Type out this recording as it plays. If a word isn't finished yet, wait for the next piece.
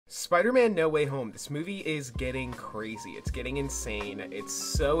Spider-Man No Way Home. This movie is getting crazy. It's getting insane. It's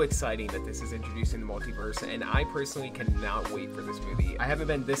so exciting that this is introducing the multiverse, and I personally cannot wait for this movie. I haven't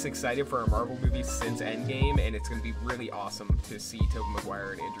been this excited for a Marvel movie since Endgame, and it's going to be really awesome to see Tobey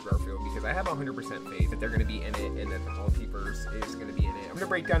Maguire and Andrew Garfield because I have 100% faith that they're going to be in it and that the multiverse is going to be in it. I'm going to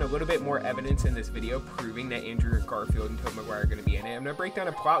break down a little bit more evidence in this video proving that Andrew Garfield and Tobey Maguire are going to be in it. I'm going to break down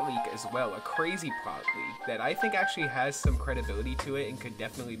a plot leak as well, a crazy plot leak that I think actually has some credibility to it and could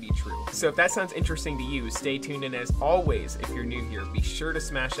definitely be true. So if that sounds interesting to you, stay tuned, and as always, if you're new here, be sure to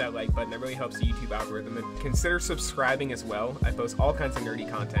smash that like button. That really helps the YouTube algorithm, and consider subscribing as well. I post all kinds of nerdy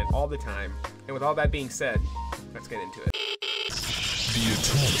content all the time. And with all that being said, let's get into it. The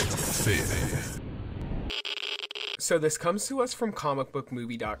Atomic Faith. So this comes to us from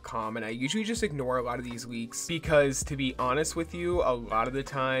comicbookmovie.com, and I usually just ignore a lot of these leaks because, to be honest with you, a lot of the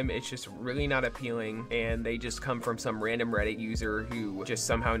time it's just really not appealing, and they just come from some random Reddit user who just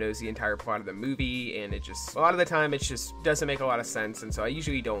somehow knows the entire plot of the movie, and it just, a lot of the time, it just doesn't make a lot of sense, and so I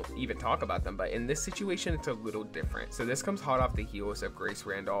usually don't even talk about them, but in this situation, it's a little different. So this comes hot off the heels of Grace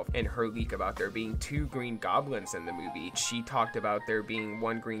Randolph and her leak about there being 2 Green Goblins in the movie. She talked about there being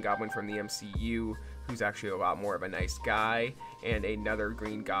one Green Goblin from the MCU, who's actually a lot more of a nice guy, and another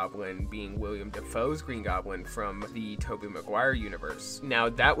Green Goblin being William Dafoe's Green Goblin from the Tobey Maguire universe. Now,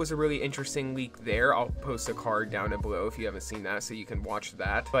 that was a really interesting leak there. I'll post a card down below if you haven't seen that so you can watch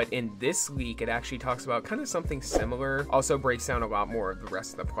that. But in this leak, it actually talks about kind of something similar, also breaks down a lot more of the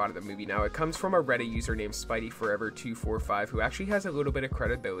rest of the plot of the movie. Now, it comes from a Reddit user named SpideyForever245, who actually has a little bit of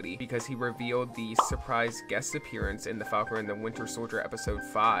credibility because he revealed the surprise guest appearance in The Falcon and the Winter Soldier episode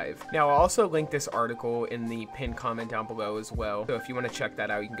 5. Now, I'll also link this article in the pinned comment down below as well, so if you want to check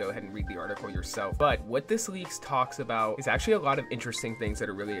that out, you can go ahead and read the article yourself. But what this leak talks about is actually a lot of interesting things that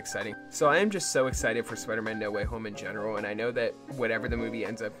are really exciting. So I am just so excited for Spider-Man No Way Home in general, and I know that whatever the movie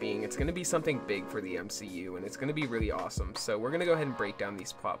ends up being, it's going to be something big for the MCU, and it's going to be really awesome. So we're going to go ahead and break down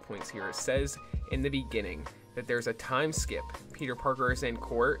these plot points here. It says in the beginning that there's a time skip. Peter Parker is in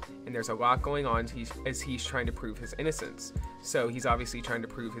court, and there's a lot going on as he's trying to prove his innocence. So he's obviously trying to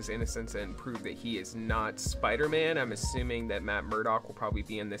prove his innocence and prove that he is not Spider-Man. I'm assuming that Matt Murdock will probably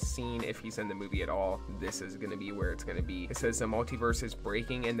be in this scene if he's in the movie at all. This is going to be where it's going to be. It says the multiverse is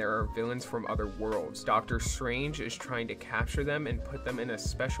breaking and there are villains from other worlds. Doctor Strange is trying to capture them and put them in a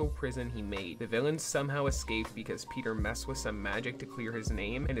special prison he made. The villains somehow escaped because Peter messed with some magic to clear his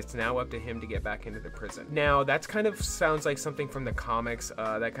name, and it's now up to him to get back into the prison. Now, that's kind of sounds like something from the comics.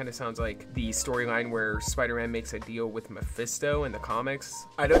 That kind of sounds like the storyline where Spider-Man makes a deal with Mephisto in the comics.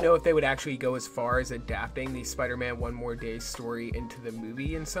 I don't know if they would actually go as far as adapting the Spider-Man One More Day story into the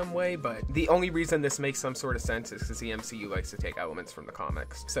movie in some way, but the only reason this makes some sort of sense is because the MCU likes to take elements from the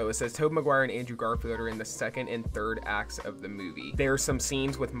comics. So it says Tobey Maguire and Andrew Garfield are in the 2nd and 3rd acts of the movie. There are some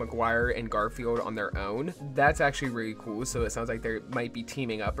scenes with Maguire and Garfield on their own. That's actually really cool. So it sounds like they might be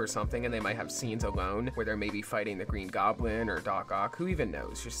teaming up or something, and they might have scenes alone where they're maybe fighting the Green Goblin or Doc Ock, who even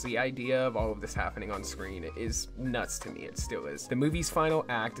knows. Just the idea of all of this happening on screen is nuts to me. It still is. The movie's final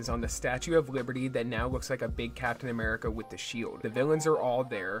act is on the Statue of Liberty that now looks like a big Captain America with the shield. The villains are all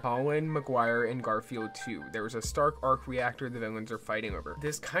there. Holland, Maguire, and Garfield too. There was a Stark arc reactor the villains are fighting over.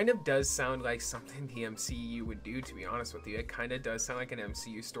 This kind of does sound like something the MCU would do, to be honest with you. It kind of does sound like an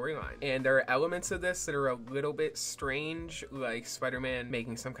MCU storyline. And there are elements of this that are a little bit strange, like Spider-Man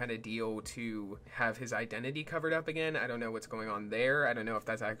making some kind of deal to have his identity covered up again. I don't know what's going on there. I don't know if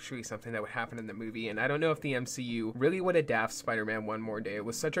that's actually something that would happen in the movie, and I don't know if the MCU really would adapt Spider-Man One More Day. It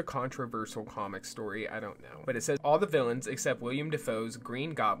was such a controversial comic story. I don't know. But it says all the villains except William Dafoe's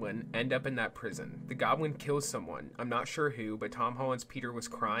Green Goblin end up in that prison. The Goblin kills someone. I'm not sure who, but Tom Holland's Peter was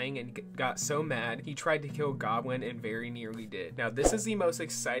crying and got so mad he tried to kill Goblin and very nearly did. Now, this is the most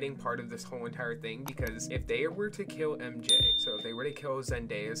exciting part of this whole entire thing, because if they were to kill MJ, so if they were to kill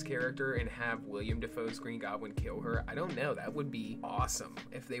Zendaya's character and have William Dafoe's Green Goblin kill her, I don't know, that would be awesome.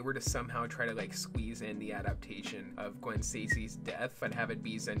 If they were to somehow try to like squeeze in the adaptation of Gwen Stacy's death and have it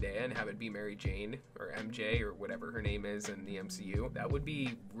be Zendaya and have it be Mary Jane or MJ or whatever her name is in the MCU, that would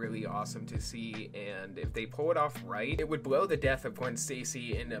be really awesome to see. And if they pull it off right, it would blow the death of Gwen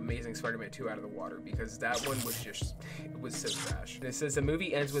Stacy in Amazing Spider-Man 2 out of the water, because that one was just, it was so trash. And it says the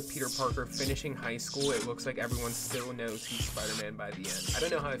movie ends with Peter Parker finishing high school. It looks like everyone still knows he's Spider-Man by the end. I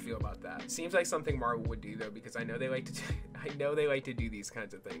don't know how I feel about that. Seems like something Marvel would do though, because I know they like to I know they like to do these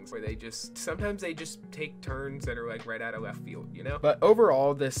kinds of things where sometimes they just take turns that are like right out of left field, you know? But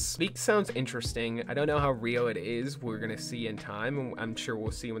overall, this leak sounds interesting. I don't know how real it is. We're gonna see in time, and I'm sure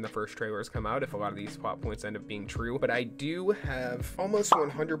we'll see when the first trailers come out if a lot of these plot points end up being true. But I do have almost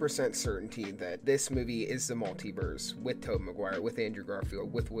 100% certainty that this movie is the multiverse, with Tobey Maguire, with Andrew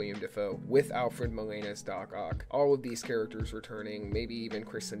Garfield, with William Dafoe, with Alfred Molina as Doc Ock. All of these characters returning, maybe even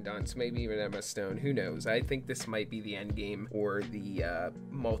Kristen Dunst, maybe even Emma Stone, who knows? I think this might be the end game, or the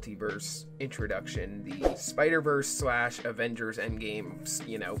multiverse introduction, the Spider-Verse / Avengers Endgame,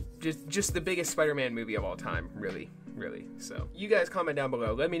 you know, just the biggest Spider-Man movie of all time, really. So you guys comment down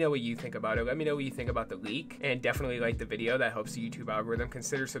below. Let me know what you think about it. Let me know what you think about the leak, and definitely like the video. That helps the YouTube algorithm.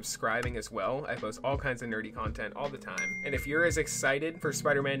 Consider subscribing as well. I post all kinds of nerdy content all the time, and if you're as excited for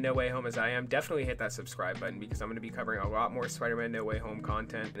Spider-Man No Way Home as I am, definitely hit that subscribe button, because I'm going to be covering a lot more Spider-Man No Way Home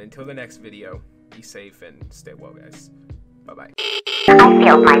content. And until the next video, be safe and stay well, guys. Bye-bye. I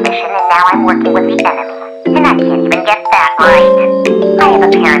failed my mission, and now I'm working with the enemy. And I can't even get that right.